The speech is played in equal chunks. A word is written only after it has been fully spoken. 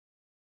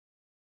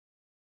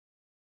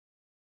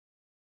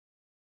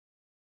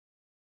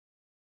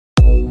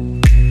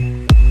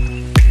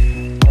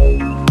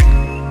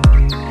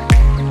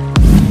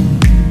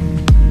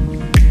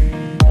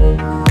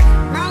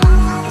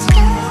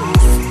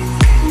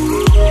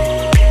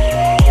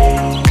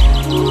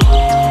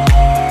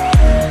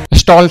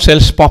stall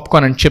sells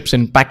popcorn and chips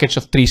in packets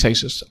of 3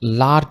 sizes: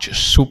 large,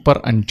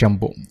 super, and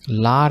jumbo.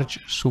 Large,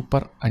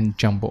 super, and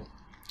jumbo.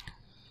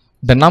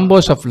 The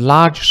numbers of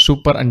large,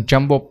 super, and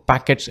jumbo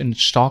packets in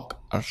stock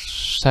are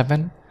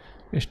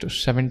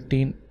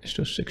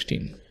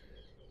 7:17:16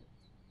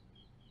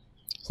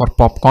 for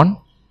popcorn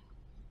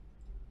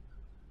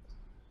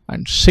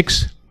and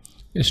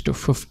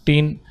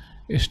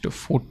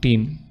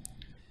 6:15:14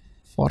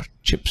 for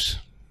chips.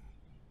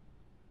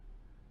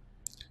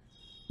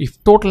 If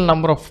total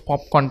number of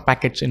popcorn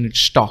packets in its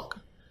stock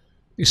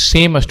is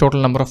same as total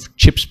number of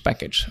chips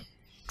packets,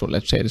 so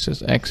let's say this is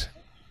X,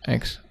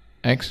 X,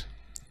 X,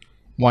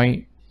 Y,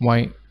 Y,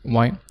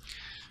 Y.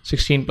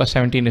 16 plus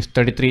 17 is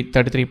 33.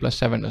 33 plus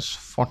 7 is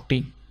 40.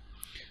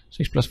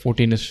 6 plus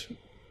 14 is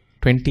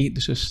 20.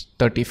 This is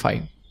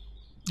 35.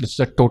 This is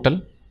the total.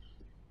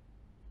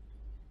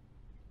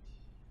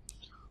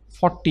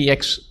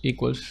 40x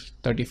equals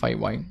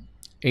 35y.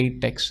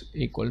 8x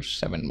equals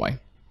 7y.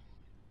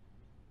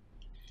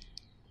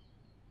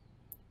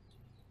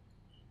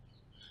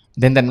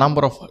 Then the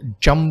number of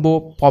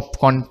jumbo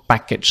popcorn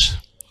packets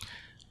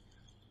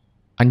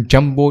and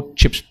jumbo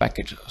chips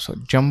packets. So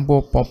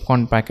jumbo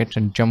popcorn packets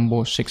and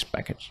jumbo 6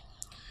 packets.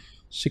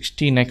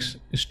 16x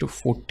is to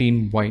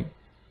 14y.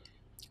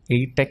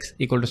 8x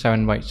equal to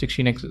 7y.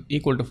 16x is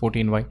equal to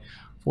 14y.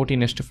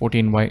 14x to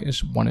 14y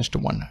is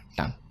 1:1.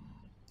 Done.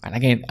 And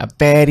again, a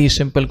very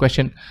simple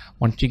question.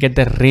 Once you get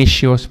the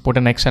ratios, put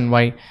an x and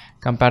y,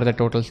 compare the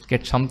totals,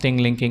 get something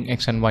linking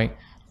x and y,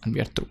 and we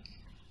are through.